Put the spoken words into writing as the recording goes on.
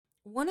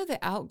one of the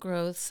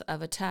outgrowths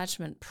of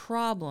attachment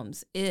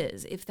problems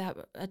is if that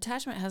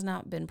attachment has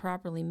not been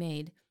properly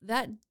made,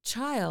 that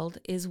child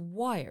is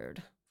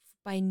wired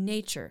by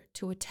nature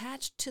to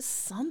attach to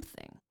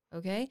something.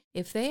 Okay?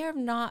 If they are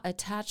not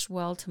attached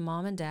well to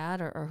mom and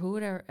dad or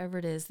whoever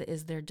it is that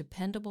is their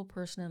dependable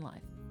person in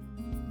life.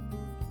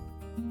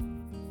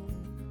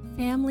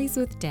 Families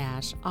with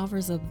Dash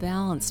offers a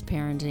balanced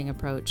parenting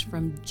approach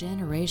from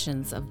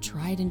generations of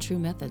tried and true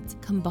methods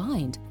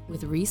combined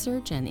with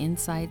research and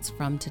insights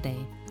from today.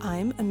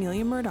 I'm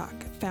Amelia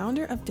Murdoch,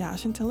 founder of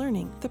Dash into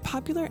Learning, the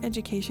popular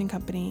education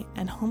company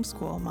and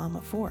homeschool mom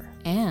of 4.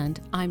 And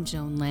I'm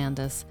Joan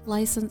Landis,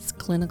 licensed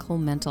clinical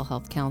mental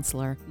health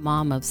counselor,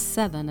 mom of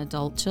 7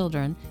 adult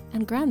children,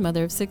 and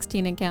grandmother of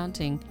 16 and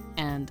counting.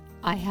 And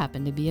I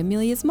happen to be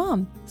Amelia's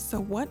mom. So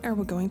what are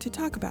we going to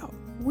talk about?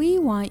 We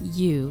want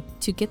you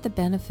to get the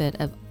benefit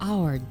of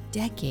our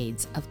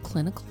decades of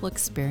clinical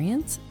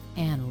experience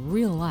and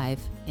real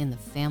life in the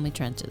family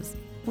trenches.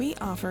 We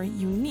offer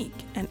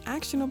unique and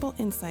actionable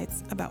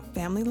insights about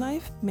family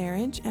life,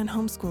 marriage, and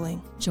homeschooling.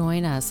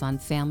 Join us on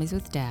Families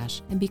with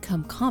Dash and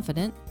become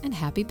confident and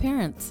happy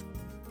parents.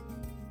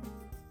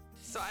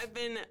 So I've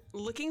been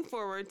looking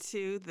forward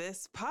to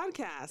this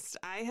podcast.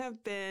 I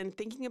have been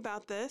thinking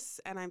about this,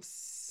 and I'm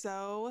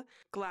so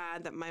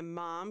glad that my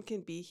mom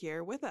can be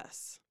here with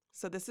us.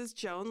 So this is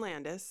Joan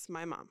Landis,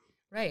 my mom.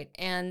 Right.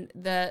 And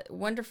the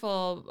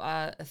wonderful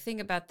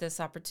thing about this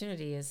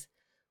opportunity is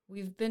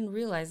we've been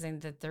realizing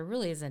that there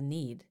really is a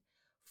need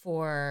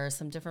for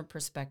some different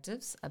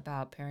perspectives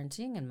about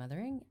parenting and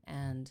mothering.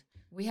 And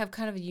we have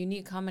kind of a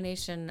unique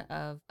combination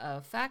of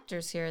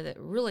factors here that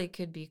really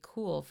could be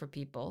cool for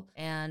people.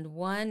 And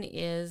one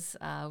is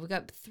we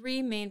got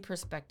 3 main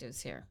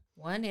perspectives here.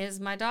 One is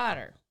my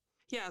daughter.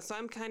 Yeah, so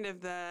I'm kind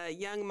of the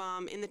young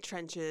mom in the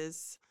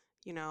trenches.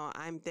 You know,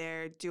 I'm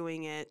there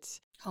doing it.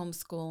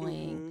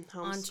 Homeschooling,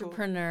 Homeschool.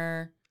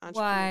 entrepreneur,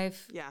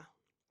 wife. Yeah.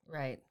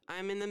 Right.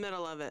 I'm in the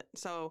middle of it.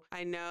 So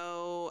I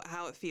know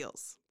how it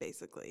feels,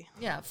 basically.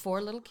 Yeah,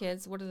 4 little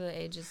kids. What are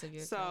the ages of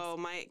your kids? So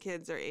my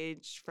kids are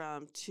aged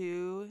from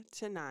 2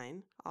 to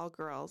 9, all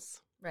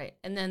girls. Right.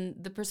 And then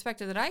the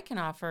perspective that I can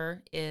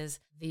offer is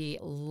the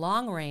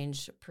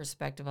long-range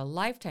perspective, a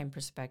lifetime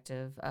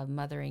perspective of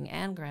mothering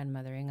and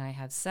grandmothering. I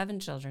have 7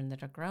 children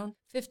that are grown,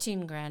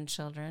 15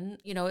 grandchildren.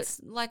 You know, it's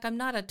like I'm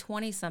not a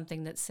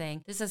 20-something that's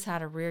saying, this is how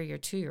to rear your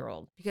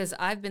 2-year-old, because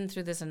I've been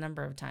through this a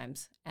number of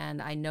times, and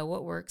I know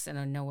what works and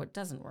I know what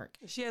doesn't work.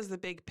 She has the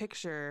big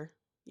picture.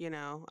 You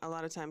know, a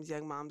lot of times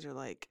young moms are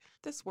like,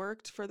 this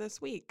worked for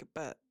this week,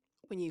 but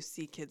when you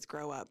see kids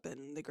grow up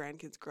and the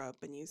grandkids grow up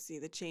and you see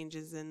the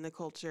changes in the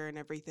culture and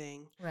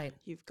everything, right,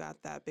 you've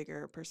got that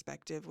bigger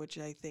perspective, which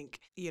I think,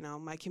 you know,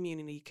 my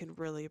community can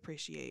really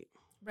appreciate.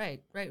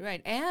 Right.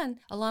 And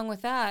along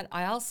with that,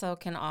 I also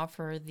can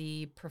offer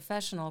the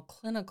professional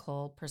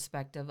clinical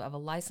perspective of a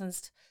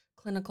licensed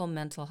clinical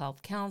mental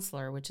health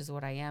counselor, which is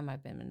what I am.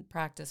 I've been in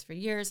practice for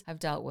years. I've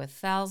dealt with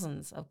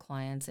thousands of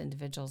clients,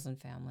 individuals,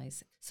 and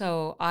families.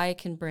 So I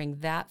can bring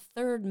that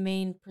 3rd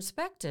main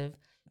perspective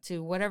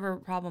to whatever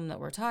problem that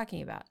we're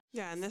talking about.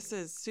 Yeah, and this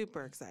is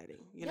super exciting.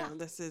 You know,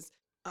 this is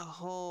a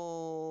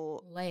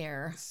whole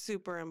layer,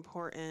 super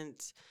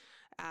important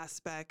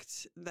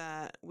aspect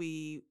that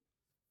we,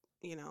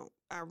 you know,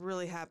 are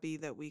really happy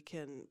that we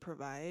can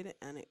provide,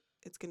 and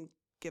it's going to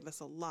give us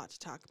a lot to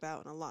talk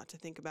about and a lot to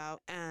think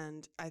about,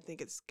 and I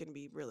think it's going to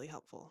be really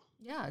helpful.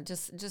 Yeah,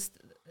 just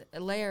a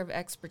layer of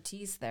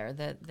expertise there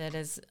that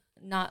is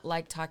not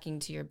like talking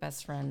to your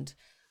best friend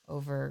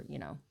over, you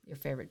know, your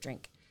favorite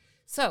drink.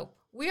 So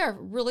we are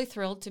really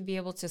thrilled to be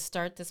able to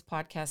start this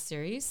podcast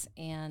series,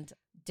 and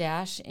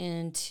Dash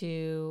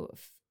into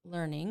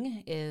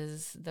Learning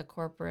is the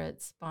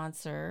corporate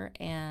sponsor,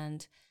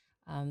 and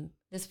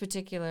this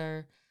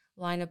particular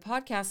line of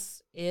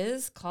podcasts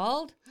is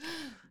called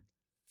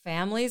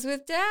Families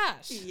with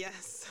Dash.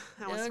 Yes,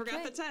 I almost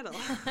forgot the title.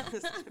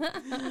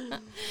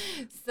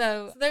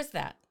 So there's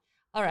that.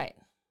 All right.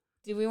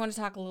 Do we want to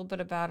talk a little bit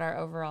about our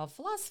overall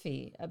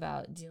philosophy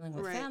about dealing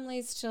with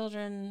families,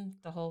 children,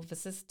 the whole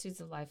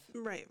vicissitudes of life?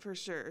 Right, for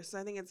sure. So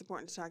I think it's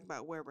important to talk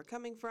about where we're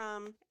coming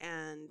from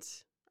and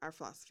our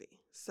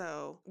philosophy.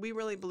 So we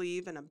really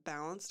believe in a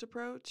balanced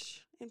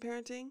approach in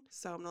parenting.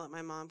 So I'm going to let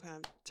my mom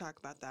kind of talk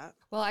about that.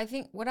 Well, I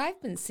think what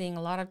I've been seeing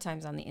a lot of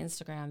times on the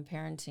Instagram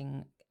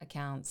parenting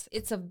accounts,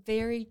 it's a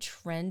very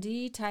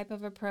trendy type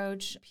of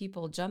approach.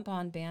 People jump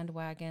on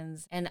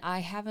bandwagons, and I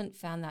haven't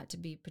found that to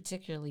be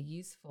particularly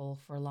useful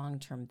for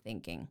long-term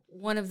thinking.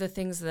 One of the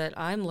things that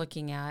I'm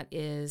looking at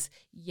is,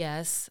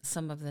 yes,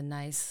 some of the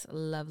nice,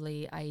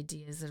 lovely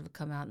ideas that have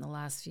come out in the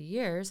last few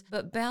years,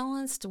 but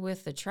balanced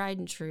with the tried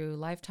and true,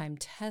 lifetime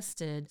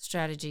tested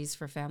strategies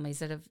for families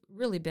that have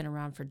really been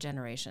around for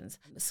generations.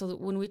 So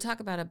when we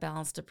talk about a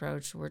balanced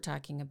approach, we're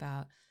talking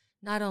about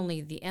not only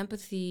the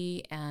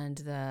empathy and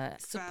the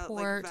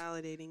support,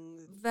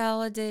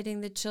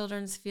 validating the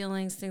children's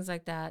feelings, things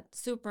like that,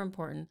 super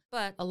important.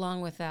 But along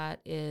with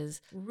that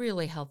is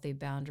really healthy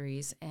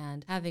boundaries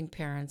and having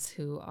parents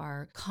who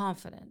are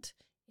confident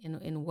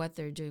in what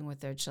they're doing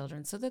with their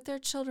children so that their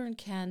children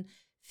can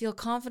feel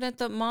confident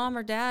that mom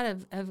or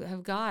dad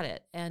have got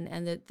it,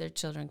 and that their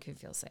children can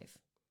feel safe.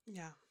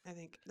 Yeah, I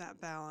think that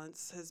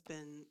balance has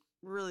been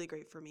really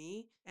great for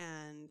me,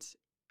 and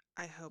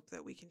I hope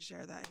that we can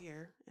share that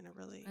here in a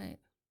really, Right.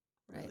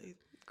 really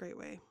great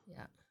way.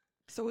 Yeah.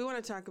 So we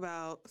want to talk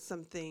about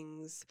some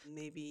things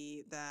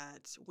maybe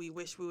that we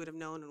wish we would have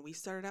known when we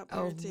started out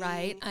parenting. Oh,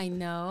 right. I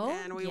know.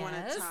 And we want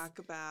Yes. to talk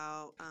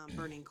about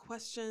burning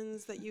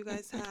questions that you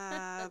guys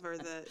have, or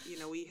that,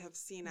 we have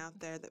seen out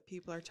there that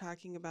people are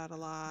talking about a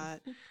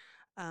lot.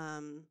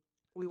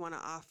 We want to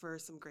offer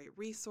some great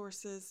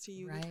resources to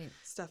you, Right.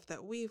 stuff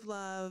that we've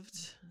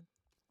loved.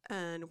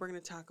 And we're going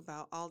to talk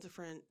about all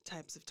different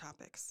types of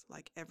topics,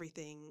 like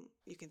everything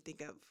you can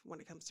think of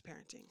when it comes to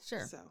parenting.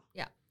 Sure. So,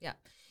 Yeah.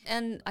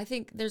 And I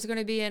think there's going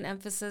to be an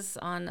emphasis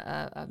on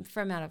a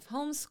fair amount of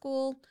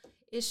homeschool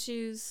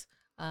issues,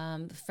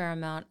 a fair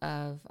amount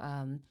of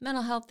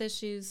mental health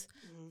issues,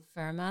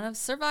 fair amount of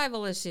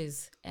survival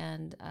issues,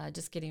 and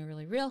just getting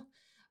really real,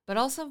 but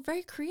also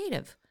very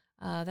creative.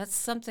 That's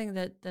something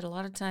that a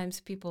lot of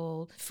times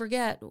people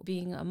forget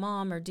being a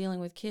mom or dealing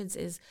with kids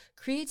is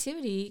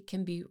creativity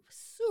can be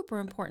super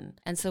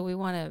important. And so we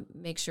want to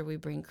make sure we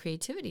bring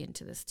creativity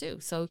into this too.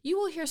 So you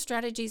will hear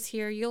strategies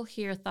here, you'll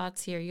hear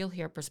thoughts here, you'll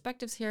hear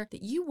perspectives here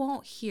that you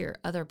won't hear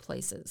other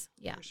places.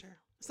 Yeah. For sure.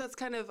 So that's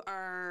kind of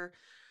our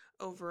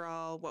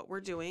overall what we're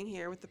doing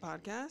here with the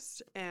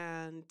podcast.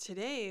 And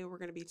today we're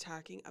going to be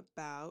talking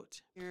about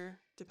peer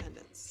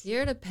dependence.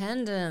 Peer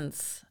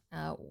dependence.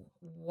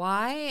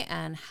 Why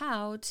and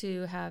how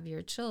to have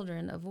your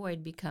children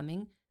avoid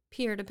becoming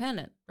peer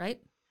dependent,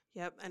 right?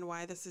 Yep. And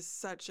why this is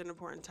such an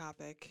important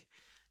topic.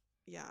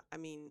 Yeah. I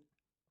mean,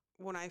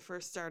 when I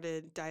first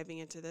started diving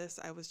into this,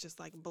 I was just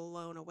like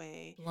blown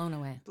away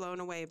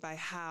by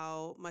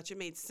how much it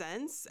made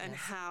sense and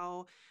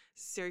how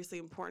seriously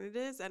important it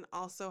is, and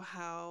also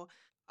how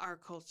our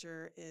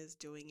culture is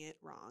doing it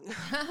wrong.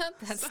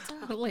 That's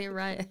totally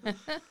right.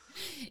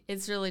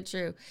 It's really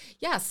true.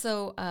 Yeah.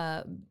 So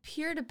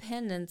peer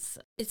dependence,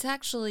 it's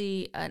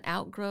actually an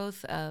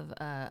outgrowth of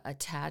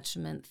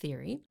attachment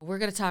theory. We're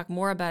going to talk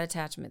more about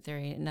attachment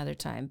theory another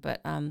time.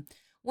 But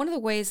one of the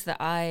ways that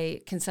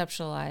I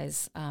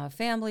conceptualize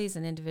families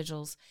and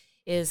individuals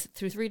is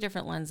through three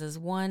different lenses.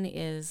 One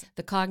is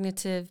the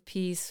cognitive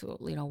piece,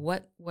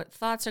 what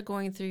thoughts are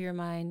going through your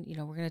mind.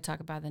 We're going to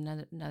talk about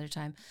that another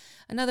time.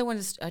 Another one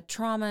is a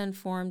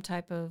trauma-informed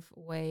type of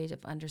way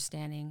of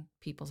understanding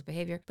people's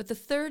behavior. But the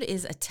third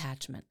is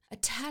attachment.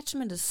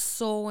 Attachment is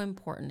so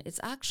important. It's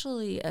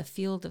actually a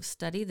field of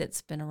study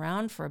that's been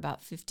around for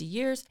about 50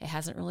 years. It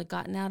hasn't really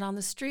gotten out on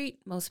the street.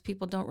 Most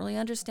people don't really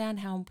understand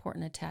how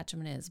important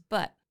attachment is.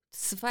 But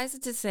suffice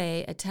it to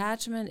say,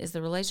 attachment is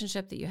the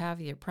relationship that you have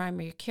with your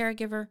primary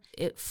caregiver.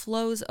 It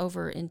flows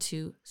over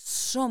into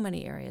so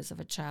many areas of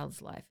a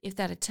child's life. If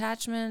that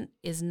attachment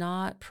is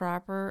not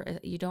proper,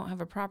 you don't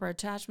have a proper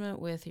attachment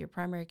with your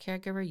primary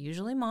caregiver,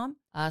 usually mom,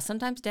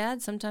 sometimes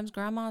dad, sometimes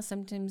grandma,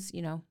 sometimes,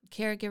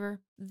 caregiver,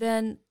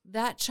 then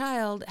that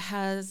child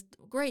has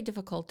great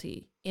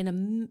difficulty in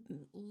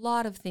a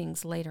lot of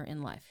things later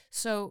in life.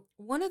 So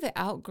one of the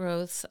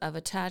outgrowths of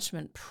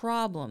attachment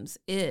problems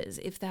is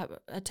if that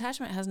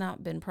attachment has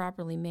not been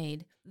properly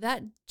made,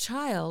 that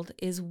child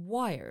is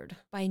wired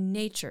by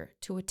nature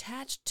to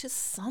attach to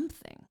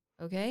something.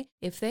 Okay?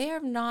 If they are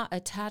not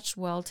attached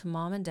well to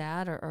mom and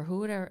dad or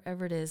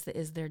whoever it is that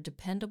is their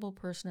dependable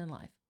person in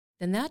life,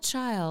 then that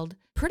child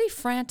pretty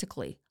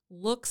frantically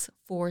looks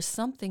for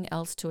something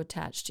else to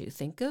attach to.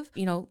 Think of,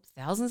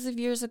 thousands of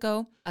years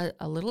ago,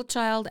 a little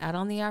child out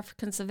on the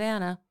African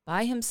savannah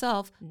by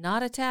himself,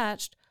 not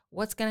attached.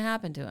 What's going to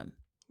happen to him?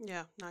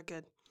 Yeah, not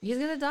good. He's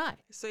going to die.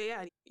 So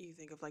yeah, you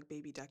think of like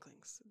baby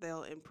ducklings.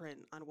 They'll imprint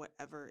on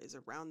whatever is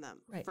around them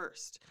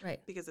first. Right.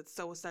 Because it's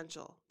so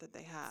essential that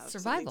they have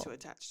survival something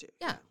to attach to.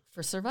 Yeah,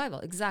 for survival.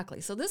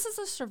 Exactly. So this is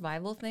a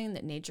survival thing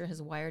that nature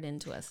has wired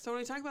into us. So when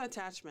we talk about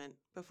attachment,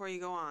 before you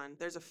go on,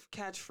 there's a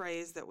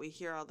catchphrase that we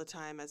hear all the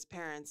time as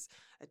parents,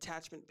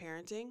 attachment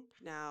parenting.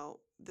 Now,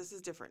 this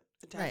is different.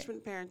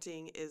 Attachment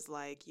parenting is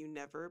like you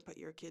never put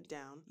your kid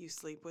down. You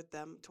sleep with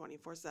them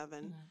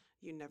 24/7.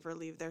 You never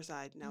leave their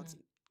side. Now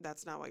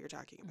that's not what you're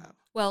talking about.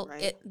 Well,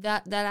 right?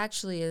 that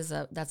actually is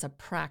that's a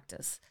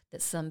practice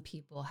that some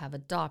people have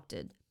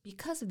adopted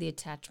because of the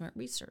attachment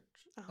research.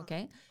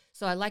 Okay,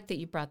 so I like that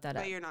you brought that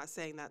up. But you're not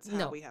saying that's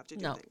how we have to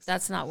do things.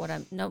 That's not what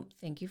I'm. No,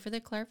 thank you for the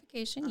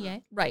clarification.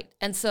 Yay, right.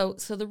 And so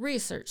the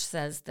research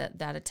says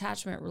that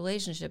attachment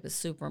relationship is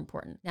super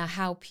important. Now,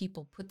 how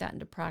people put that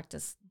into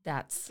practice,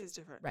 is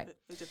different. Right,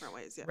 in different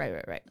ways. Yeah.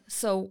 Right.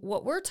 So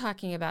what we're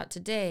talking about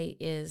today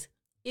is,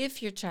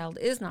 if your child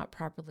is not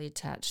properly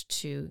attached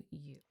to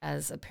you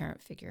as a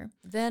parent figure,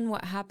 then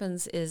what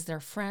happens is they're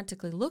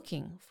frantically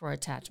looking for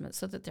attachment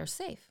so that they're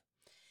safe.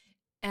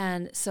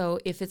 And so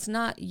if it's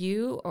not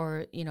you,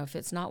 or, if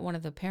it's not one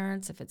of the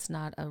parents, if it's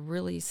not a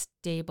really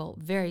stable,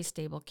 very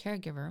stable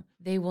caregiver,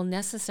 they will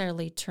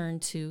necessarily turn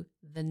to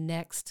the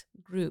next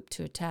group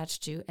to attach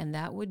to, and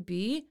that would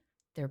be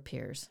their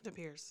peers. Their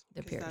peers.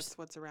 Their peers. That's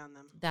what's around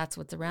them. That's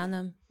what's around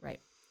them.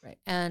 Right.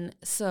 And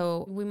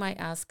so we might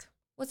ask,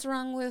 What's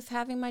wrong with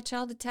having my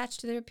child attached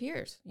to their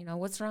peers?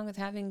 What's wrong with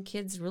having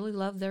kids really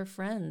love their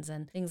friends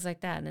and things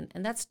like that?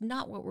 And that's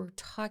not what we're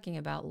talking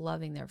about,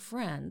 loving their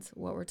friends.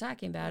 What we're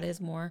talking about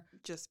is more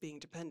just being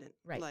dependent.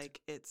 Right.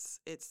 Like it's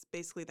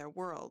basically their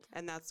world,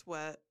 and that's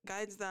what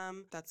guides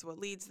them. That's what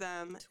leads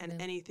them,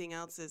 and anything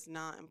else is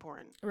not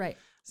important. Right.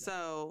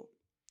 So,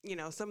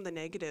 some of the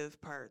negative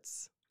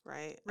parts,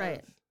 right?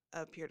 Right.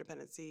 Of peer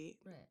dependency,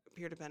 Right.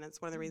 peer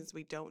dependence. One of the reasons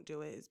we don't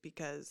do it is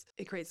because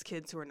it creates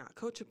kids who are not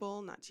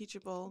coachable, not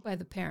teachable By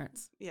the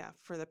parents. Yeah,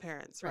 for the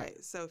parents, Right.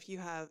 right? So if you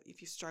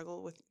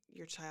struggle with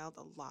your child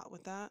a lot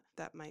with that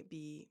might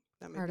be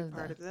Part of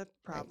the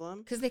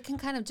problem. Because they can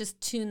kind of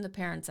just tune the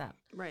parents out.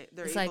 Right.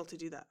 They're It's able like- to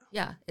do that.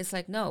 Yeah, it's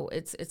like, no,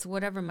 it's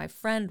whatever my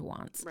friend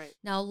wants. Right.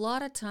 Now, a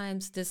lot of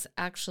times this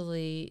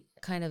actually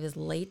kind of is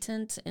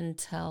latent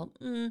until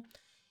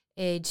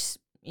age,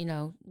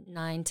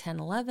 9, 10,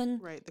 11.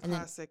 Right. The And then-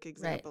 classic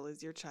example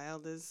is your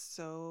child is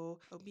so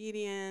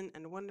obedient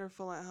and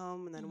wonderful at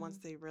home, and then once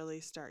they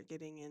really start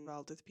getting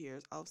involved with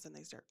peers, all of a sudden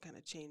they start kind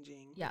of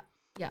changing. Yeah.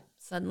 Yeah.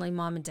 Suddenly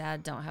mom and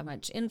dad don't have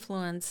much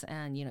influence,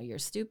 and, you're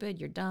stupid,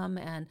 you're dumb,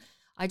 and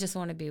I just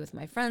want to be with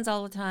my friends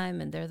all the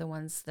time. And they're the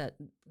ones that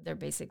they're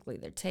basically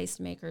their taste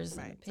makers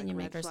Right. and It's opinion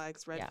like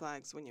makers. red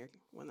flags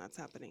when that's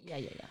happening.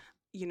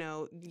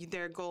 Yeah.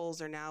 Their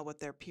goals are now what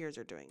their peers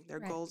are doing. Their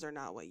Right. goals are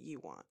not what you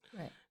want.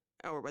 Right.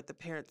 Or what the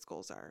parents'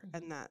 goals are.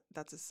 And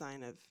that's a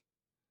sign of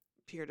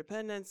peer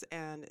dependence,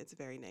 and it's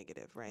very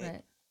negative,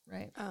 right?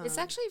 Right. It's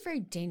Um, actually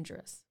very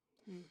dangerous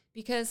Hmm.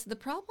 because the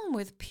problem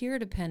with peer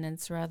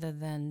dependence rather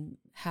than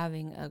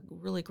having a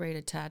really great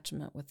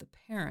attachment with the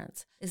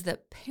parents is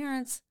that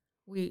parents,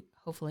 we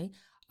hopefully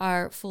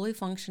are fully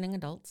functioning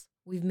adults.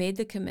 We've made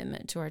the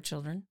commitment to our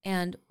children,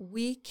 and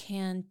we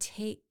can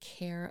take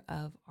care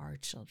of our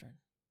children.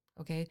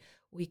 Okay?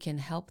 We can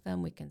help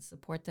them, we can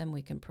support them,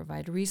 we can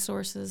provide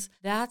resources.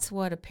 That's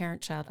what a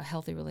parent-child, a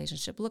healthy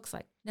relationship looks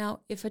like.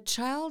 Now, if a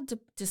child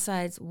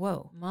decides,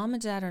 whoa, mom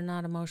and dad are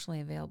not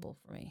emotionally available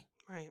for me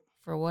Right.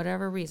 for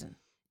whatever reason,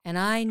 and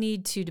I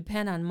need to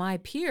depend on my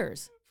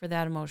peers for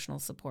that emotional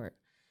support.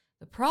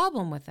 The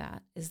problem with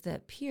that is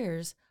that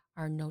peers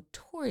are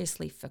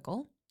notoriously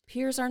fickle.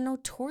 Peers are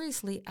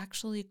notoriously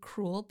actually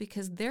cruel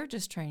because they're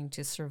just trying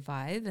to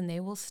survive, and they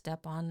will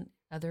step on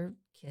other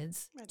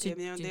kids Right. to They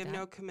do have that.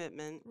 no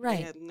commitment. Right.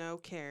 They have no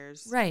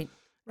cares. Right. And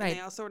Right.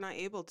 they also are not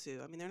able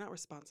to. I mean, they're not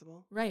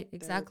responsible. Right. They're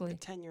Exactly. a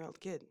 10-year-old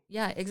kid.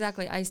 Yeah,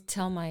 exactly. I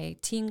tell my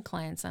teen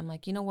clients, I'm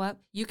like, you know what?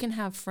 You can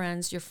have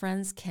friends. Your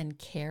friends can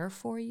care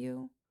for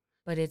you,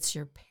 but it's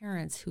your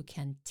parents who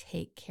can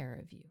take care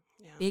of you.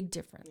 Yeah. Big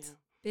difference. Yeah.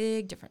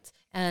 Big difference.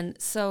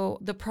 And so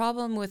the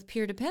problem with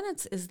peer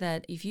dependence is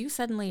that if you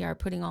suddenly are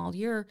putting all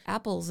your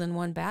apples in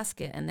one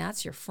basket and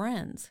that's your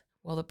friends,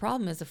 well, the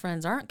problem is the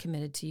friends aren't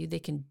committed to you. They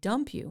can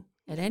dump you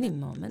at any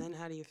moment. And then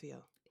how do you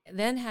feel?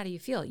 Then how do you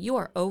feel? You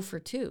are 0 for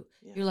 2.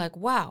 Yeah. You're like,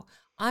 wow,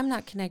 I'm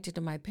not connected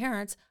to my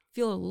parents,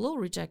 feel a little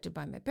rejected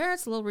by my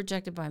parents, a little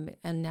rejected by me,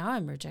 and now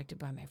I'm rejected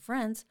by my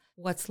friends.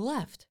 What's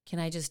left? Can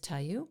I just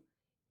tell you?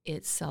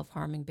 It's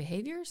self-harming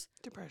behaviors.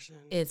 Depression.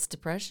 It's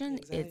depression.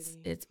 Anxiety.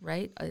 It's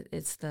right.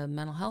 It's the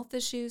mental health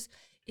issues.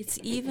 It's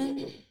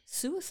even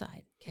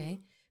suicide.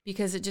 Okay.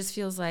 Because it just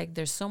feels like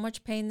there's so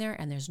much pain there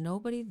and there's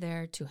nobody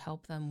there to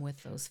help them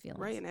with those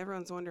feelings. Right, and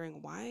everyone's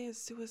wondering, why is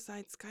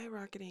suicide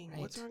skyrocketing?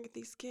 What's Right. wrong with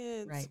these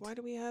kids? Right. Why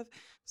do we have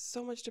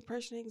so much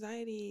depression,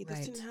 anxiety? This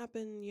Right. didn't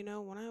happen,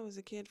 when I was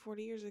a kid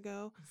 40 years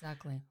ago.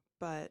 Exactly.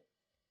 But,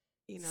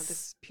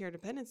 this peer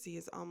dependency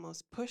is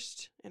almost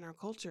pushed in our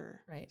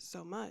culture Right.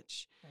 so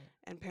much. Right.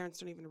 And parents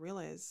don't even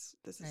realize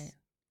this is... Right.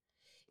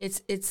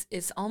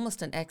 It's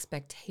almost an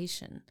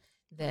expectation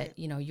that,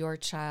 Right. your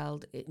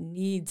child, it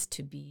needs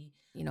to be,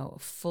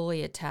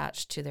 fully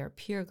attached to their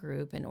peer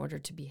group in order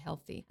to be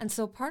healthy. And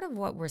so part of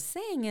what we're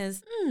saying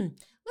is,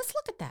 let's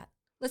look at that.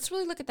 Let's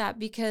really look at that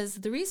because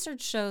the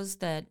research shows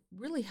that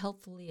really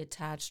healthily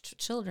attached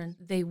children,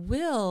 they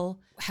will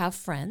have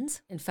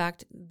friends. In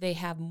fact, they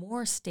have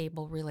more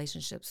stable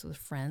relationships with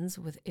friends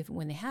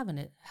when they have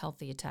a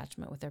healthy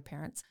attachment with their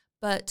parents.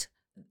 But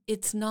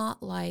it's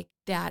not like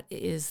that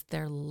is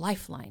their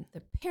lifeline.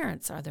 The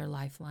parents are their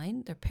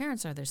lifeline. Their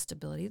parents are their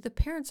stability. The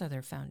parents are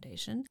their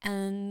foundation.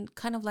 And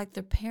kind of like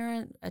their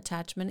parent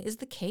attachment is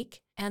the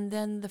cake. And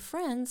then the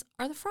friends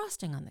are the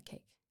frosting on the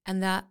cake.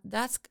 And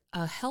that's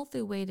a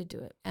healthy way to do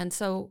it. And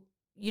so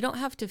you don't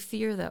have to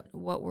fear that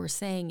what we're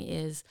saying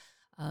is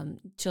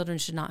children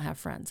should not have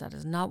friends. That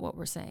is not what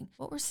we're saying.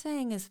 What we're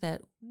saying is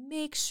that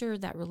make sure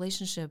that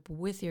relationship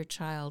with your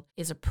child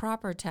is a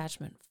proper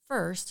attachment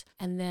first,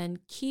 and then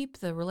keep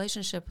the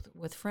relationship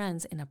with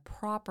friends in a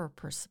proper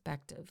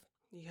perspective.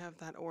 You have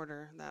that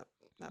order, that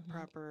Mhm.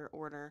 proper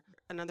order.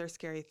 Another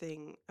scary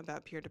thing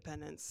about peer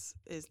dependence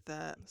is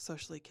the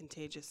socially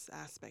contagious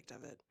aspect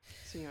of it.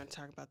 So you want to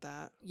talk about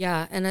that?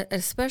 Yeah, and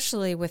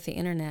especially with the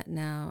internet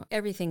now,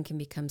 everything can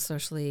become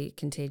socially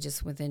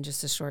contagious within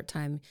just a short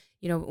time.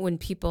 When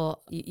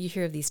people, you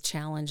hear of these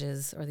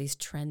challenges or these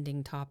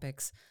trending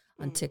topics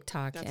on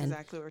TikTok. That's and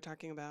exactly what we're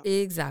talking about.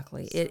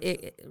 Exactly.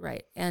 So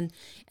Right. And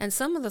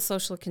some of the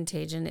social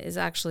contagion is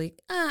actually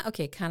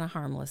okay, kind of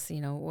harmless.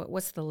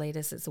 What's the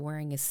latest? It's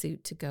wearing a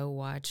suit to go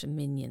watch a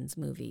Minions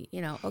movie.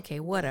 Okay,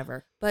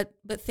 whatever. But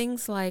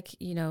things like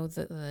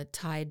the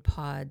Tide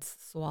Pods,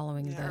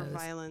 swallowing or those,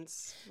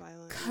 violence,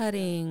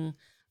 cutting.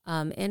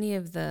 Any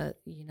of the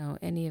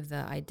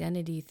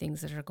identity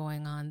things that are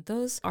going on,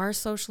 those are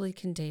socially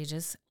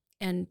contagious.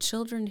 And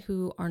children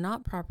who are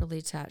not properly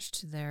attached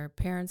to their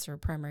parents or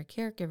primary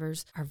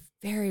caregivers are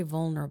very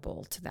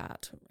vulnerable to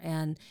that.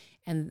 And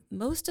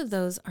most of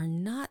those are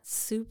not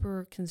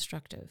super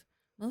constructive.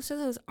 Most of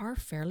those are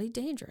fairly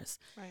dangerous.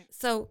 Right.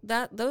 So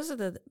those are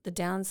the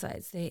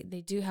downsides.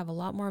 They do have a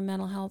lot more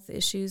mental health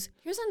issues.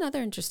 Here's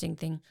another interesting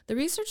thing. The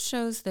research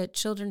shows that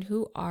children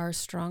who are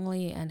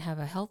strongly and have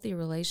a healthy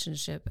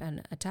relationship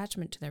and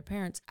attachment to their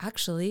parents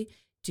actually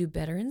do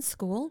better in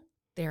school.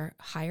 They're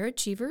higher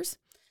achievers,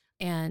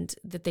 and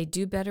that they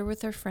do better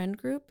with their friend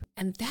group.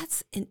 And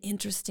that's an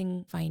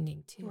interesting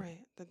finding too.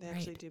 Right, that they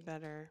actually do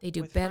better. They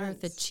do with better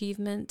friends. with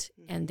achievement,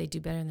 and they do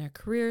better in their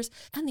careers.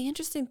 And the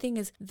interesting thing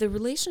is the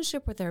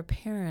relationship with their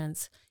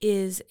parents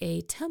is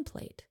a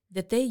template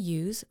that they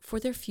use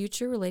for their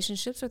future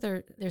relationships with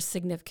their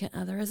significant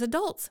other as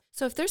adults.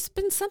 So if there's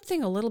been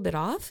something a little bit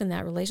off in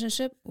that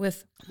relationship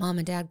with mom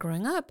and dad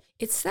growing up,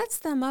 it sets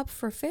them up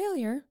for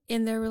failure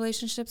in their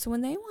relationships when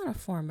they want to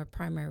form a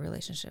primary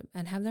relationship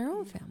and have their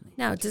own family.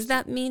 Now, does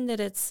that mean that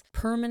it's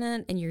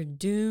permanent and you're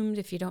doomed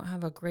if you don't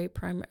have a great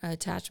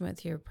attachment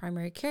with your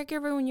primary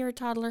caregiver when you're a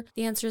toddler?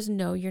 The answer is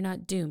no, you're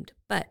not doomed,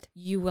 but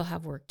you will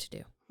have work to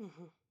do.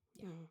 Mm-hmm.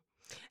 Yeah. Mm-hmm.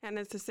 And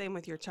it's the same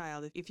with your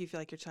child. If you feel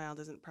like your child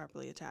isn't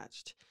properly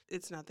attached,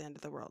 it's not the end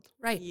of the world.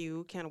 Right.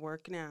 You can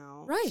work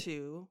now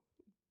to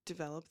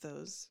develop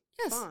those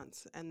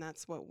bonds. And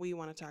that's what we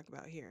want to talk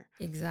about here.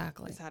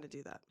 Exactly. Is how to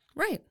do that.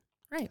 Right.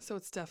 So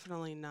it's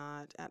definitely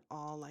not at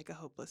all like a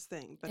hopeless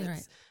thing. But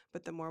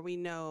but the more we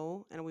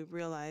know and we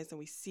realize and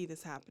we see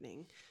this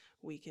happening,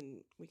 we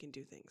can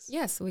do things.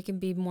 Yes, we can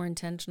be more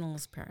intentional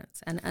as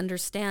parents and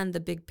understand the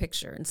big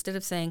picture instead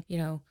of saying,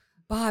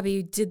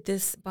 Bobby did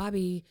this.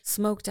 Bobby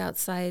smoked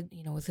outside,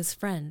 with his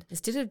friend.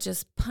 Instead of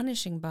just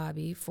punishing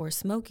Bobby for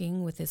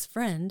smoking with his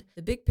friend,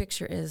 the big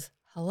picture is,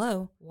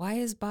 hello, why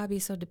is Bobby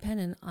so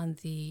dependent on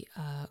the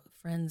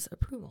friend's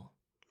approval?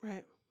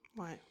 Right.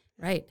 Why?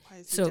 Right. Why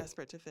is he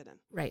desperate to fit in?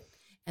 Right.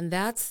 And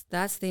that's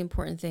the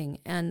important thing.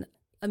 And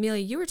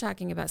Amelia, you were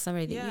talking about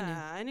somebody that you knew.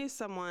 Yeah, I knew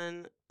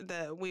someone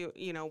that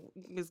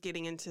was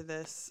getting into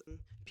this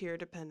peer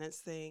dependence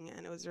thing,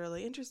 and it was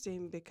really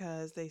interesting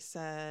because they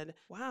said,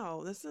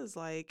 wow, this is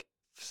like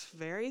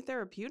very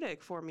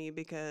therapeutic for me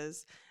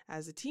because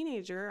as a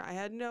teenager, I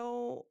had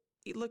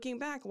looking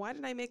back, why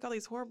did I make all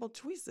these horrible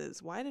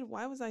choices? Why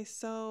was I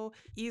so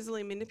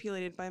easily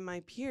manipulated by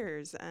my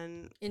peers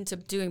and into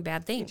doing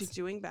bad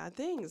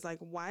things? Like,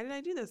 why did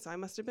I do this? I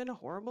must have been a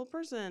horrible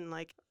person.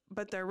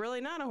 But they're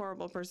really not a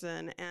horrible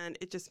person. And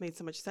it just made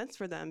so much sense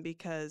for them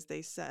because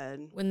they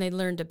said, when they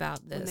learned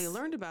about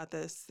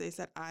this, they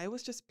said, I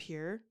was just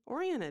peer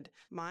oriented.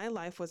 My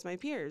life was my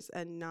peers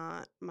and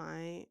not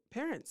my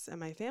parents and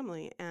my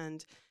family.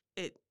 And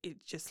it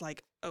just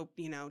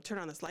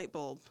turned on this light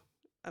bulb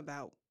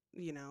about,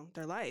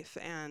 their life.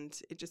 And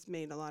it just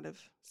made a lot of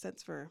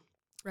sense for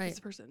this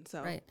person.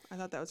 So I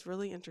thought that was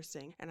really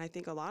interesting. And I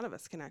think a lot of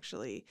us can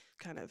actually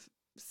kind of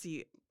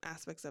see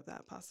aspects of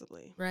that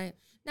possibly. Right.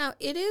 Now,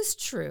 it is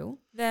true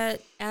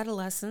that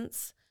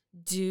adolescents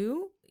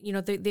do,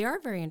 they are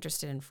very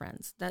interested in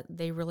friends. That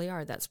they really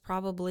are. That's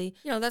probably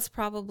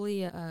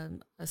a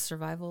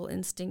survival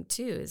instinct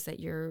too, is that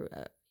you're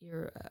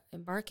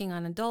embarking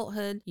on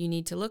adulthood. You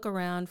need to look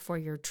around for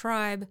your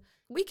tribe.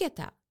 We get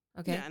that.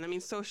 Okay. Yeah. And I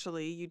mean,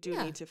 socially, you do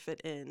need to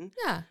fit in.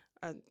 Yeah.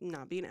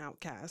 Not be an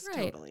outcast.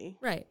 Right. Totally.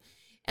 Right.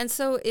 And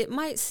so it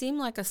might seem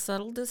like a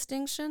subtle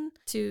distinction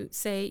to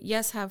say,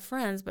 yes, have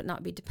friends, but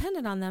not be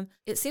dependent on them.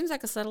 It seems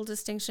like a subtle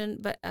distinction,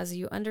 but as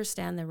you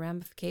understand the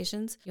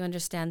ramifications, you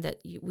understand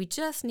that we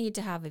just need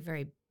to have a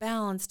very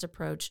balanced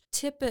approach,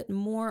 tip it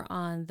more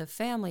on the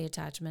family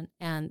attachment,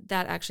 and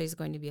that actually is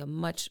going to be a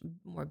much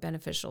more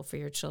beneficial for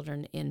your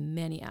children in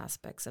many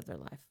aspects of their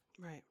life.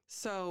 Right.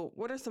 So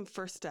what are some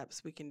first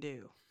steps we can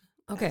do?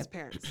 Okay. As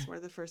parents, what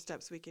are the first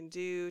steps we can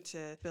do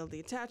to build the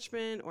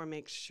attachment or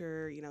make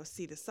sure,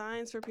 see the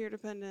signs for peer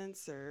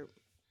dependence or,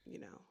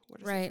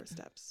 what are some first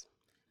steps?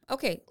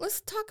 Okay,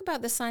 let's talk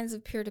about the signs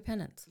of peer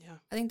dependence. Yeah.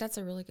 I think that's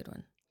a really good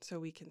one. So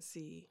we can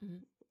see. Mm-hmm.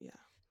 Yeah.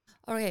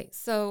 Okay.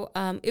 So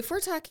if we're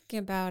talking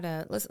about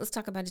let's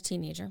talk about a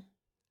teenager.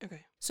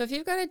 Okay. So if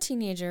you've got a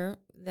teenager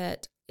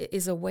that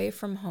is away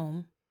from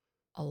home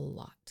a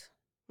lot.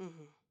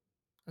 Mm-hmm.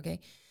 Okay.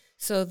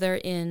 So they're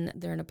in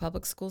a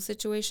public school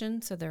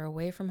situation, so they're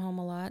away from home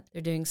a lot.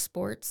 They're doing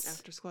sports,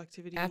 after school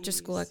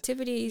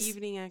activities,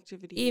 evening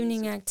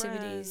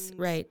activities,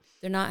 right?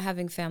 They're not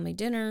having family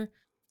dinner,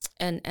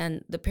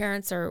 and the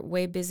parents are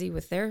way busy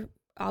with their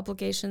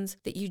obligations.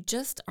 That you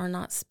just are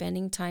not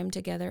spending time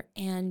together,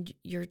 and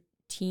your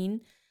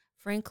teen,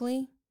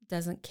 frankly,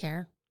 doesn't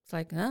care. It's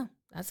like, oh,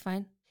 that's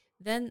fine.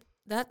 Then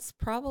that's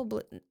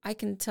probably, I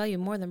can tell you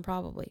more than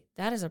probably,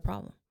 that is a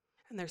problem.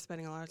 And they're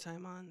spending a lot of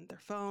time on their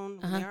phone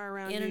when they are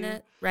around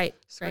Internet, you. right,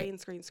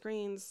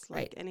 Screens, like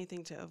right,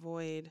 anything to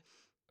avoid.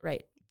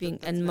 right. Being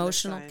That's an another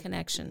emotional sign,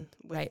 connection,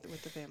 right,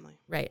 with the family.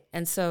 right.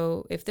 And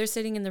so if they're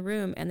sitting in the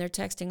room and they're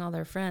texting all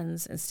their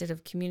friends instead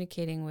of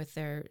communicating with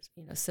their,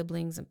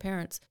 siblings and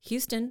parents,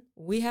 Houston,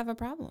 we have a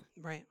problem.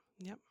 Right.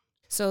 Yep.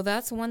 So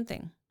that's one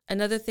thing.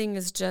 Another thing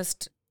is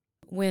just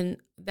when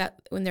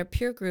their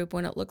peer group,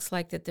 when it looks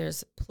like that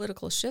there's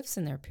political shifts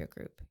in their peer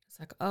group. It's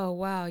like, oh,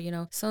 wow,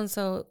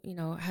 so-and-so,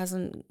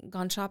 hasn't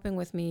gone shopping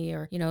with me,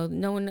 or,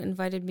 no one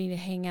invited me to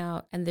hang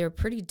out. And they're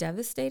pretty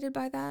devastated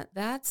by that.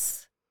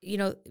 That's,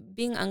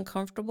 being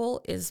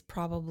uncomfortable is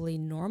probably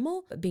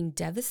normal, but being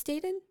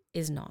devastated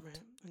is not. Right.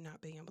 And not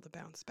being able to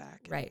bounce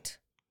back. Right.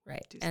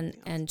 Right. Do And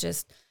something else.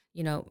 just,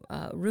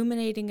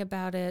 ruminating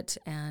about it.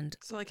 And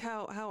So, like,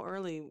 how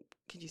early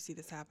could you see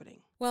this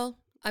happening? well,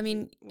 I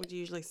mean, Would you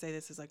usually say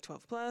this is like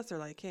 12 plus, or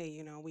like,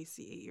 hey, we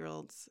see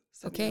 8-year-olds,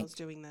 7-year-olds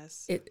doing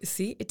this?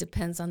 it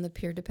depends on the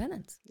peer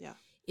dependence. Yeah.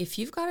 If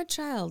you've got a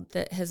child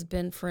that has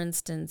been, for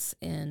instance,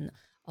 in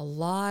a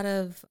lot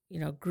of,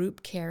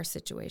 group care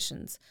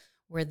situations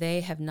where they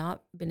have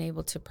not been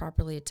able to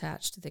properly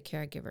attach to the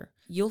caregiver,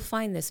 you'll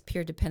find this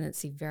peer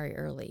dependency very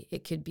early.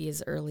 It could be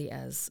as early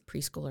as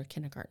preschool or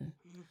kindergarten.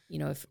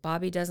 Mm-hmm. If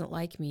Bobby doesn't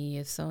like me,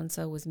 if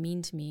so-and-so was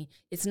mean to me,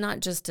 it's not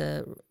just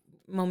a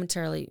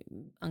momentarily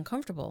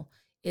uncomfortable.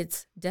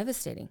 It's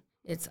devastating.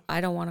 It's,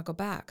 I don't want to go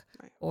back,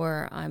 Right.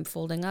 or I'm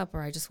folding up,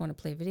 or I just want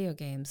to play video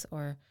games,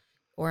 or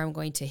I'm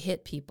going to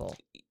hit people.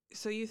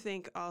 So you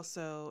think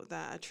also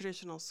that a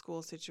traditional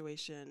school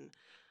situation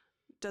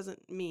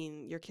doesn't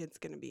mean your kid's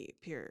going to be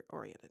peer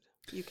oriented.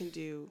 You can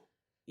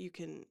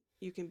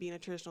be in a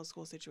traditional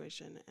school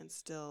situation and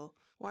still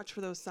watch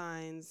for those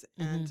signs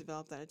and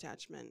develop that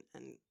attachment,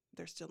 and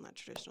they're still in that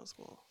traditional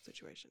school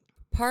situation.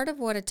 Part of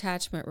what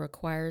attachment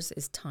requires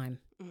is time.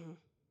 Mm-hmm.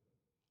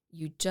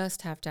 You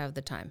just have to have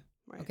the time.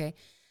 Right. Okay.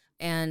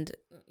 And,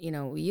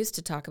 we used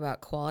to talk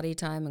about quality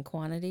time and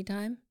quantity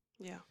time.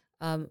 Yeah.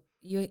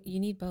 You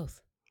need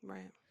both.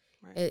 Right.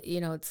 Right.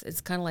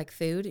 It's kind of like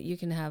food. You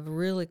can have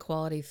really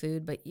quality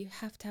food, but you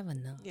have to have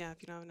enough. Yeah.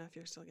 If you don't have enough,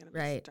 you're still going to be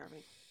Right.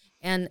 starving.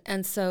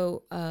 And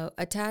so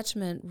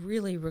attachment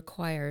really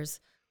requires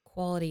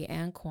quality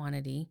and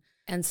quantity.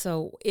 And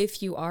so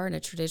if you are in a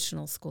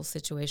traditional school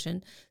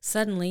situation,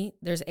 suddenly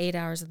there's 8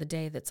 hours of the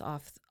day that's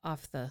off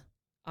the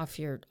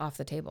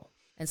table.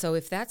 And so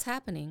if that's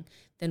happening,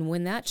 then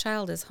when that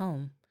child is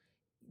home,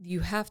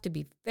 you have to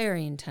be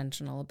very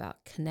intentional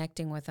about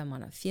connecting with them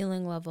on a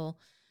feeling level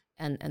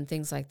and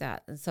things like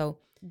that. And so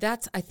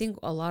that's, I think,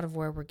 a lot of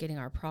where we're getting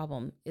our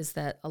problem is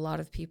that a lot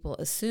of people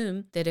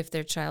assume that if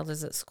their child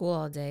is at school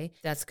all day,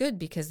 that's good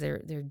because they're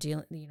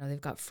dealing,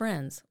 they've got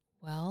friends.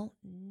 Well,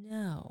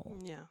 no.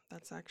 Yeah,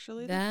 that's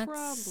actually That's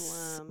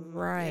the problem.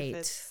 right.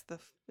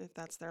 If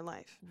that's their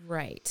life.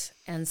 Right.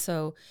 And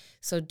so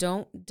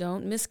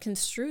don't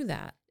misconstrue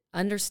that.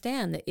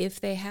 Understand that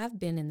if they have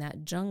been in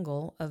that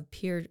jungle of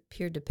peer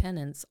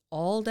dependence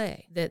all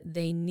day, that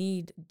they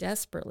need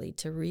desperately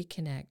to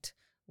reconnect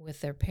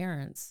with their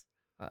parents,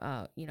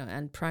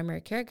 and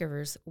primary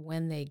caregivers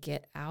when they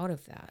get out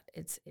of that.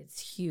 It's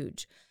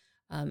huge.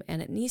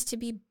 And it needs to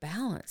be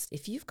balanced.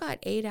 If you've got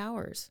 8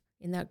 hours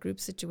in that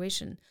group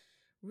situation,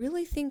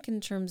 really think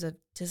in terms of,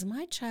 does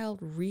my child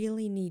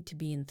really need to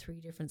be in 3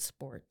 different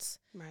sports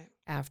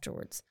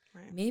afterwards?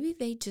 Right. Maybe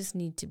they just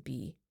need to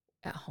be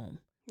at home.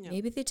 Yeah.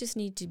 Maybe they just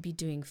need to be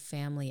doing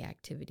family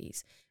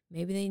activities.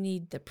 Maybe they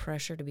need the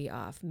pressure to be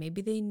off.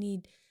 Maybe they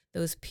need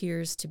those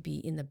peers to be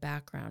in the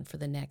background for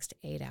the next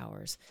 8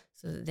 hours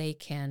so that they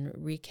can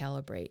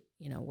recalibrate,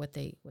 what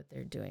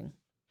they're doing.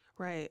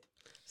 Right.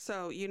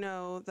 So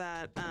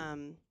that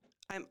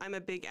I'm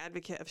a big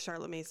advocate of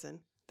Charlotte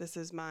Mason. This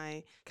is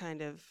my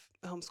kind of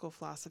homeschool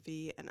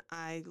philosophy, and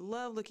I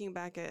love looking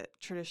back at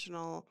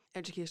traditional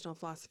educational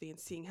philosophy and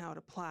seeing how it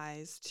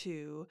applies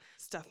to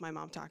stuff my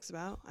mom talks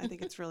about. I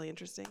think it's really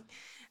interesting.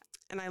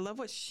 And I love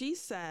what she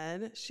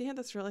said. She had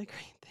this really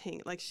great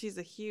thing. Like, she's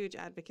a huge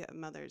advocate of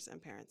mothers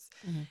and parents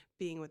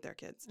being with their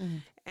kids.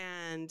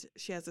 And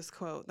she has this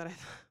quote that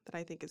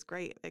I think is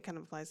great. It kind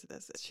of applies to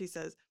this. She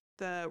says,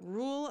 "The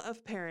rule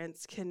of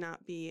parents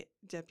cannot be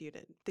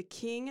deputed. The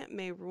king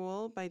may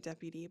rule by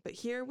deputy, but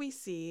here we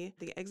see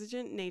the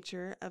exigent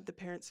nature of the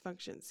parent's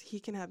functions. He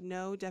can have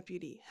no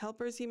deputy.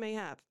 Helpers he may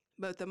have.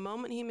 But the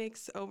moment he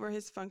makes over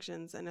his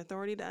functions and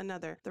authority to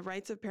another, the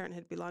rights of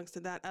parenthood belongs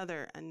to that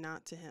other and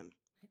not to him."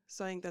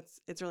 So I think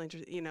it's really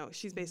interesting.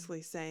 She's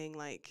basically saying,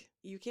 like,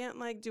 you can't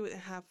do it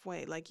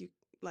halfway.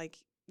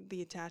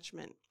 The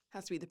attachment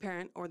has to be the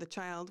parent, or the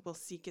child will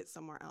seek it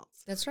somewhere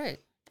else. That's right.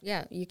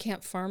 Yeah, you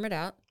can't farm it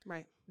out.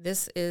 Right.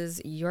 This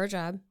is your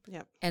job.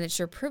 Yep. And it's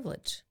your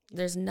privilege.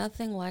 There's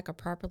nothing like a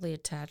properly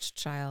attached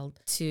child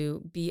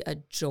to be a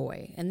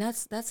joy. And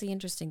that's the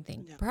interesting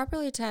thing. Yeah.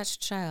 Properly attached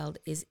child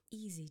is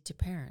easy to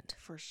parent.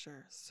 For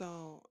sure.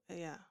 So,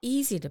 yeah.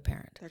 Easy to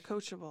parent. They're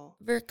coachable.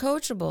 Very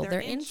coachable.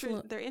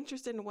 They're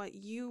interested in what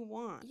you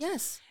want.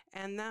 Yes.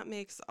 And that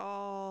makes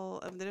all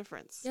of the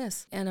difference.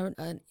 Yes. And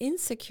an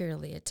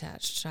insecurely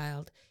attached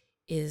child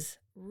is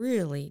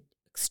really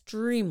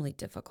extremely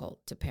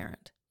difficult to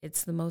parent.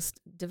 It's the most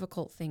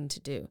difficult thing to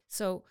do.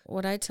 So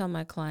what I tell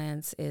my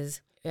clients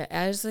is,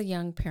 as a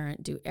young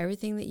parent, do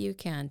everything that you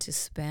can to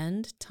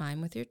spend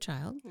time with your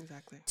child.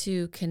 Exactly.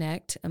 To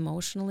connect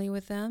emotionally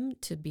with them,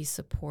 to be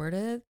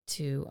supportive,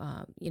 to,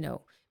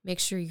 make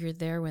sure you're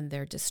there when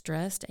they're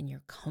distressed and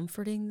you're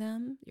comforting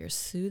them, you're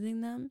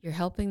soothing them, you're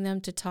helping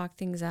them to talk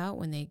things out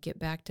when they get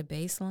back to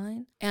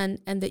baseline, and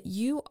that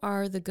you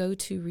are the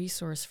go-to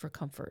resource for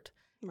comfort.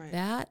 Right.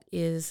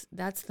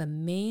 That's the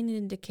main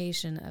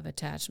indication of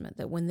attachment,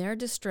 that when they're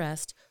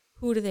distressed,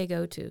 who do they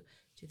go to?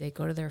 Do they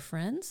go to their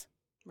friends?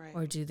 Right.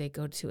 Or do they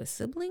go to a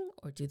sibling?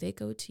 Or do they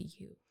go to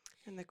you?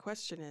 And the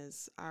question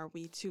is, are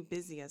we too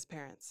busy as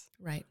parents?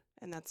 Right.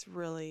 And that's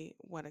really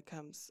what it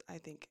comes, I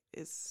think,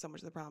 is so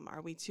much of the problem.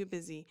 Are we too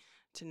busy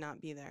to not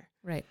be there?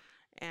 Right.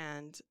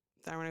 And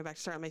I want to go back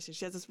to Charlotte Mason.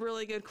 She has this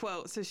really good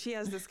quote. So she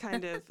has this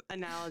kind of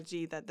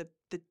analogy that the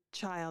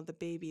child, the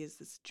baby, is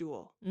this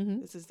jewel.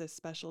 Mm-hmm. This is this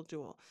special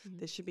jewel. Mm-hmm.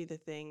 This should be the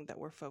thing that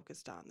we're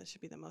focused on. This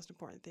should be the most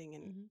important thing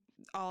in Mm-hmm.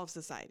 all of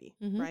society,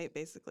 Mm-hmm. right?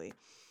 Basically.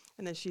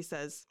 And then she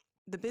says,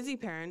 the busy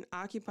parent,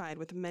 occupied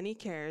with many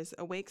cares,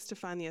 awakes to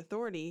find the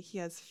authority he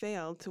has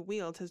failed to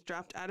wield has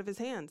dropped out of his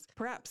hands,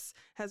 perhaps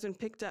has been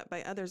picked up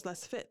by others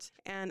less fit,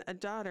 and a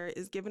daughter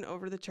is given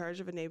over to the charge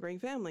of a neighboring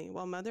family,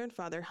 while mother and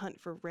father hunt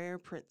for rare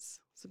prints.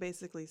 So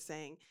basically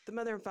saying the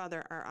mother and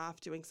father are off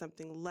doing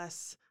something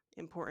less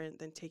important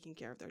than taking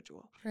care of their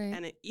jewel. Right.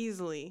 And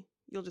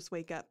you'll just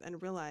wake up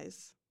and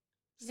realize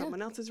Yeah.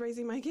 someone else is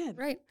raising my kid.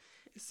 Right.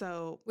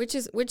 So, Which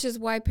is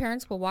why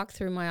parents will walk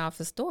through my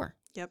office door.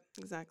 yep,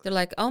 exactly. They're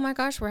like, "Oh my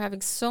gosh, we're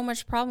having so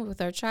much problem with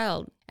our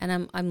child,"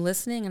 and I'm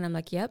listening, and I'm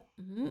like, "Yep,"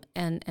 mm-hmm.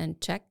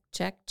 and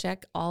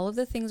check. All of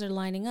the things are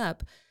lining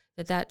up.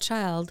 That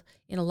child,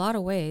 in a lot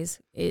of ways,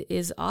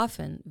 is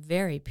often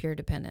very peer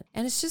dependent,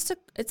 and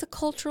it's a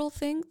cultural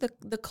thing.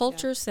 The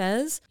culture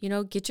says,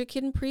 get your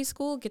kid in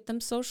preschool, get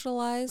them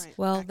socialized. Right.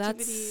 Well,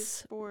 Activities, that's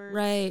sports.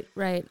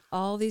 right.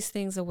 All these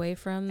things away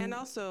from, And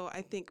also,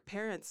 I think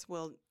parents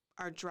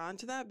are drawn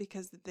to that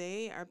because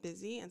they are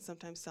busy and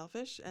sometimes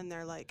selfish, and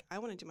they're like, I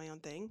want to do my own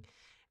thing.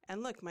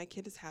 And look, my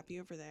kid is happy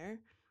over there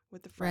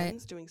with the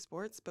friends doing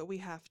sports, but we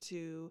have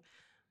to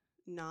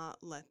not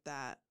let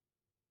that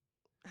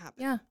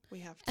happen. Yeah. We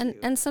have to.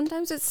 and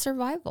sometimes it's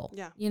survival.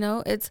 Yeah.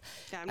 It's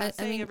I'm not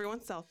saying mean-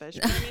 everyone's selfish,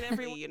 but I mean,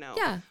 everyone,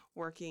 yeah,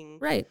 working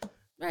right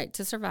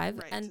to survive.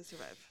 to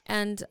survive.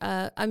 And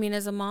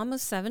as a mom of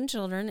 7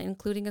 children,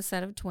 including a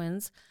set of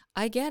twins,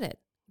 I get it.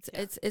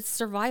 It's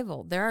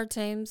survival. There are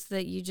times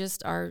that you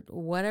just are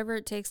whatever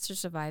it takes to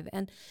survive.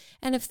 And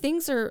if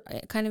things are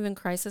kind of in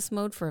crisis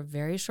mode for a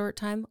very short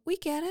time, we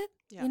get it.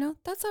 Yeah.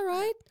 That's all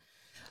right.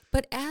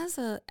 But as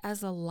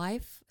a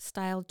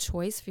lifestyle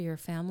choice for your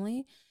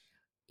family,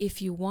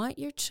 if you want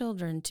your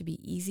children to be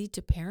easy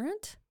to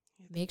parent,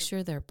 make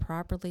sure they're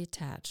properly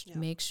attached. Yeah.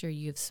 Make sure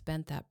you've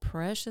spent that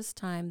precious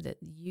time that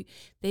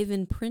they've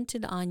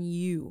imprinted on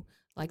you,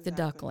 like the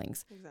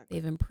ducklings. Exactly.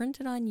 They've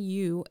imprinted on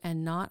you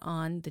and not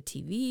on the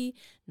TV,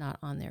 not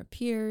on their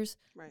peers,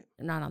 Right.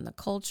 not on the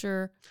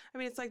culture. I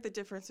mean, it's like the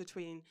difference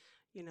between,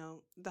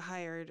 the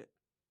hired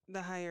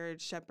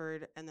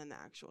shepherd and then the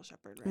actual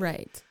shepherd,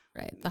 right?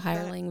 Right. The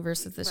hireling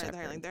versus the shepherd. The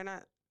hireling. They're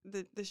not,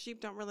 the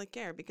sheep don't really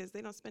care because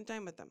they don't spend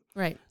time with them.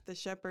 Right. The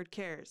shepherd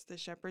cares. The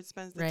shepherd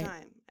spends the Right.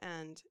 time,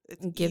 and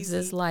it's And gives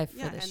his easy- life for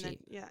yeah, the and sheep.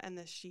 and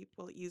the sheep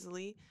will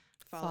easily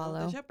follow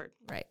Follow. the shepherd.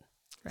 Right.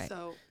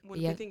 So when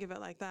Yeah. we think of it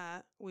like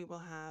that, we will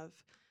have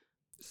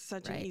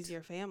such an Right.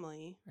 easier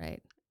family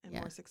Right. and Yeah.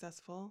 more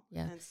successful.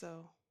 Yeah. And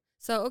so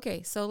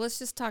So let's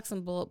just talk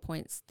some bullet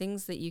points,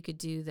 things that you could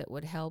do that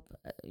would help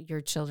your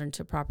children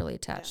to properly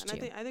attach and to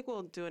you. I think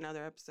we'll do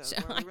another episode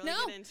Sure, where we really I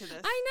know. get into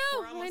this. I know.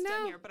 We're almost I know.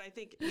 done here, but I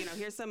think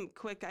here's some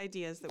quick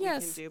ideas that we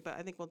Yes. can do. But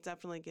I think we'll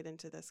definitely get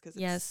into this because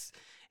Yes.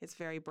 it's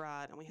very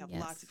broad, and we have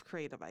Yes. lots of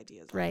creative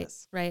ideas. On Right,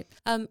 this. right.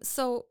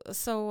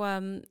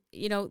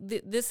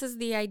 This is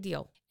the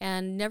ideal,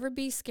 and never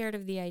be scared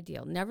of the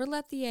ideal. Never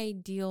let the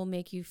ideal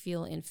make you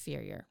feel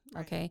inferior.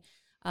 Right. Okay.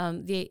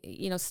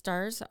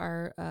 Stars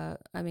are,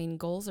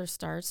 goals are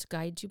stars to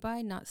guide you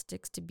by, not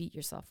sticks to beat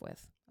yourself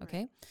with.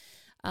 Okay.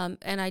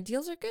 And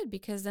ideals are good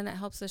because then it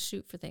helps us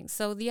shoot for things.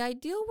 So the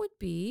ideal would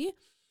be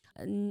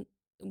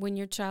when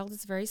your child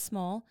is very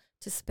small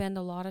to spend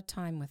a lot of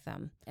time with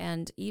them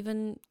and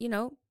even,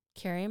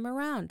 carry them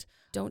around.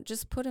 Don't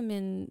just put them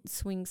in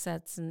swing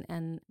sets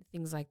and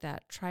things like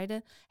that. Try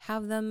to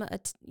have them,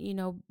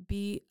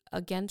 be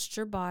against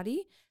your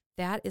body.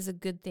 That is a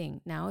good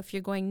thing. Now, if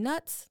you're going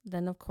nuts,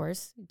 then of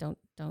course don't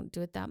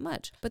do it that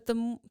much. But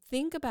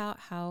think about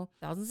how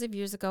thousands of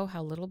years ago,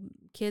 how little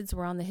kids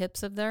were on the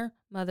hips of their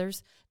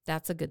mothers.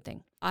 That's a good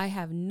thing. I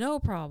have no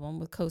problem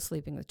with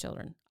co-sleeping with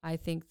children. I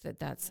think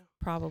that's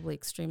probably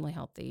extremely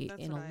healthy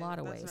in a lot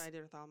of ways. That's what I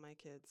did with all my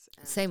kids.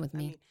 And Same with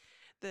me.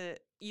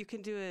 You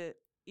can do it.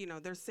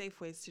 there's safe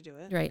ways to do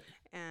it. Right.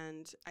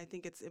 And I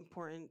think it's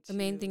important. The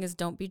main thing is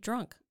don't be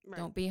drunk. Right.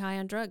 Don't be high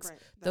on drugs. Right.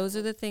 Those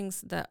are the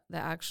things that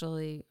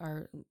actually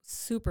are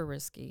super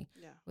risky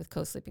with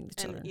co-sleeping the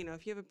children. And,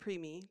 if you have a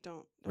preemie,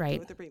 don't Right. do it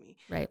with a preemie.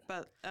 Right.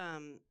 But,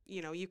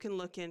 you can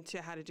look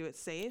into how to do it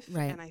safe.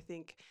 Right. And I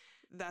think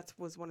that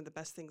was one of the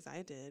best things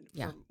I did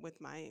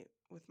with my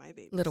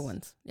babies. Little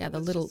ones. Yeah, the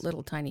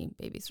little tiny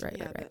babies. Right,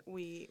 yeah, right.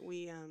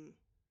 We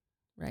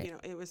right.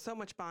 it was so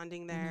much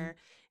bonding there,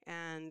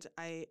 and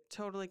I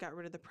totally got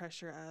rid of the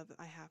pressure of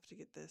I have to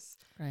get this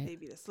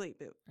baby to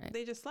sleep.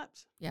 They just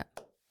slept. Yeah.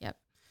 Yep.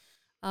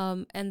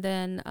 And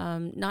then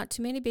not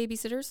too many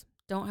babysitters.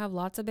 Don't have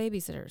lots of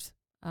babysitters.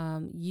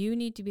 You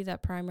need to be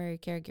that primary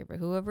caregiver,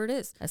 whoever it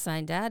is.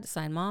 Assigned dad,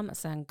 assigned mom,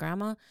 assigned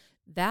grandma.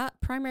 That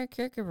primary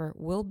caregiver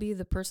will be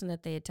the person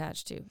that they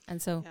attach to.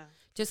 And so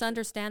just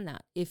understand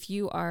that. If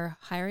you are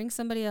hiring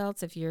somebody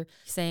else, if you're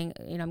saying,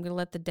 I'm going to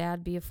let the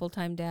dad be a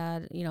full-time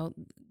dad,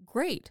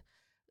 great.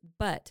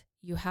 But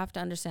you have to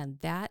understand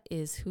that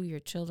is who your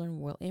children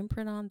will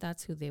imprint on.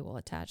 That's who they will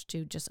attach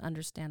to. Just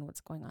understand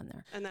what's going on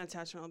there. And that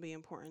attachment will be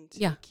important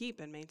to keep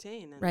and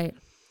maintain. And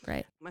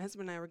right. My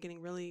husband and I were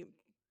getting really,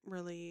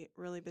 really,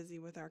 really busy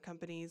with our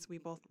companies. We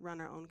both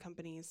run our own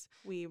companies.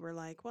 We were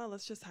like, well,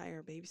 let's just hire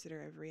a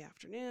babysitter every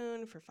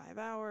afternoon for 5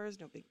 hours.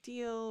 No big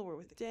deal. We're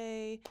with the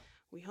day.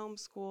 We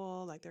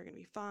homeschool. Like, they're going to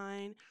be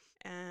fine.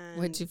 And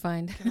what'd you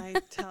find? Can I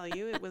tell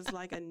you, it was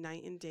like a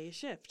night and day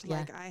shift. Yeah.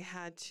 Like, I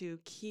had to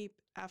keep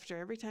after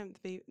every time.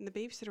 The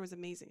babysitter was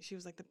amazing. She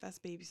was like the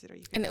best babysitter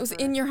you could And it was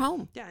in your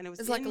home. Yeah, and it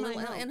was like a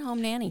little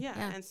in-home nanny.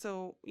 Yeah, and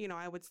so,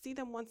 I would see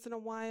them once in a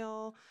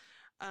while.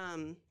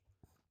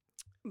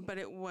 But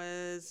it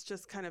was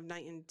just kind of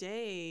night and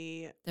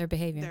day. Their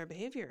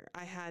behavior.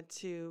 I had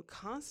to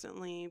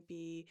constantly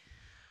be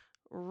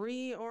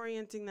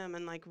reorienting them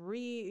and like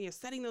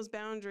setting those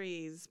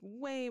boundaries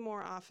way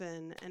more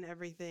often and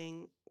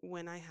everything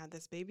when I had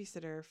this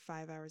babysitter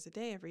 5 hours a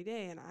day every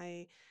day. And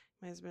my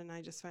husband and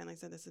I just finally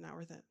said, this is not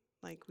worth it.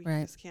 Like, we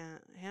just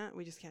can't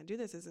do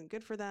this. This isn't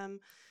good for them.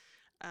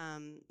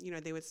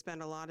 They would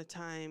spend a lot of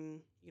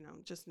time,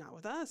 just not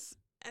with us.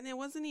 And it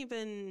wasn't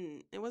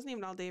even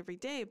all day every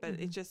day, but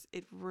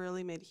it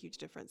really made a huge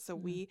difference. So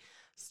we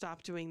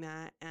stopped doing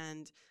that,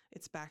 and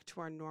it's back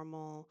to our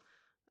normal,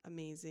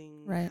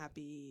 amazing,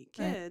 happy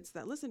kids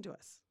that listen to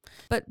us.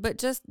 But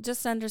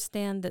just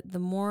understand that the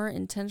more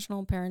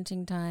intentional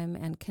parenting time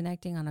and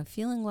connecting on a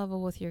feeling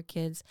level with your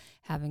kids,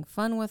 having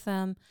fun with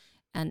them,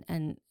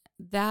 and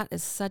that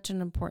is such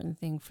an important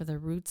thing for the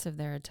roots of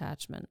their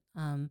attachment.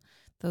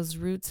 Those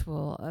roots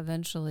will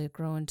eventually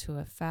grow into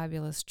a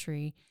fabulous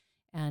tree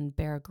and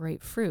bear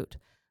great fruit.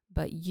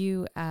 But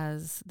you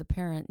as the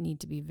parent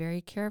need to be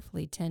very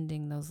carefully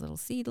tending those little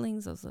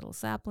seedlings, those little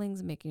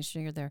saplings, making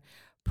sure they're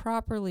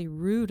properly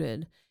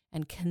rooted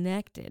and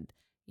connected,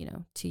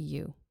 to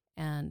you.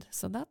 And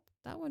so that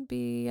would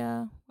be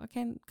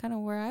kind of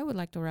where I would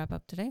like to wrap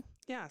up today.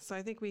 Yeah, so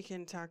I think we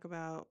can talk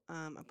about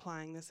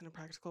applying this in a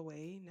practical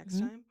way next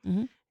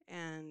time.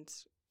 And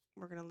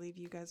we're going to leave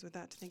you guys with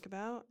that to think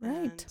about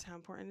and how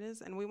important it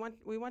is. And we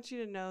want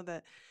you to know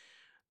that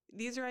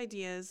these are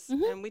ideas,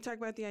 and we talk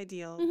about the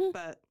ideal,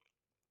 but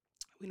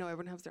we know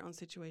everyone has their own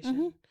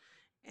situation,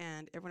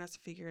 and everyone has to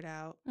figure it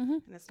out,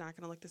 and it's not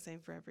going to look the same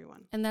for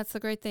everyone. And that's the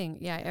great thing.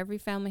 Yeah, every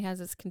family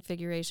has its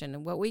configuration,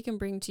 and what we can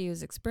bring to you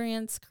is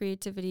experience,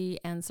 creativity,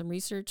 and some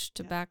research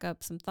to back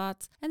up some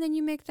thoughts, and then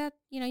you make that,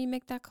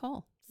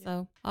 call. Yeah.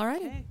 So, all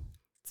right. Okay.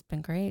 It's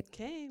been great.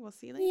 Okay, we'll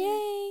see you later.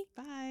 Yay.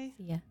 Bye.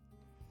 See ya.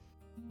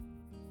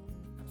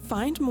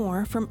 Find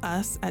more from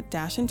us at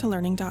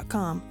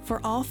dashintalearning.com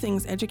for all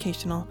things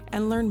educational,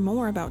 and learn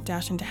more about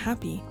Dash Into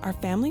Happy, our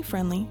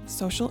family-friendly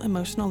social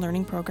emotional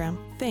learning program.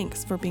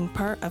 Thanks for being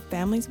part of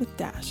Families with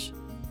Dash.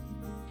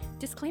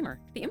 Disclaimer: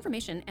 the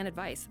information and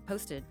advice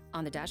posted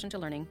on the Dash Into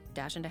Learning,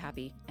 Dash Into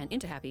Happy, and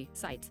Into Happy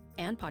sites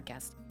and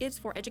podcast is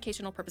for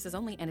educational purposes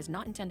only and is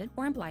not intended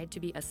or implied to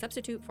be a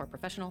substitute for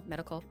professional,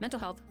 medical, mental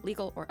health,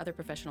 legal, or other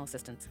professional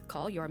assistance.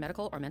 Call your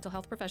medical or mental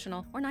health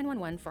professional or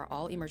 911 for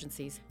all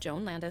emergencies.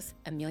 Joan Landis,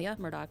 Amelia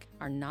Murdoch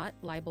are not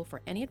liable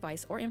for any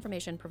advice or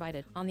information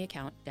provided on the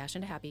account Dash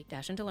Into Happy,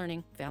 Dash Into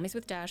Learning, Families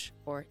with Dash,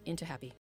 or Into Happy.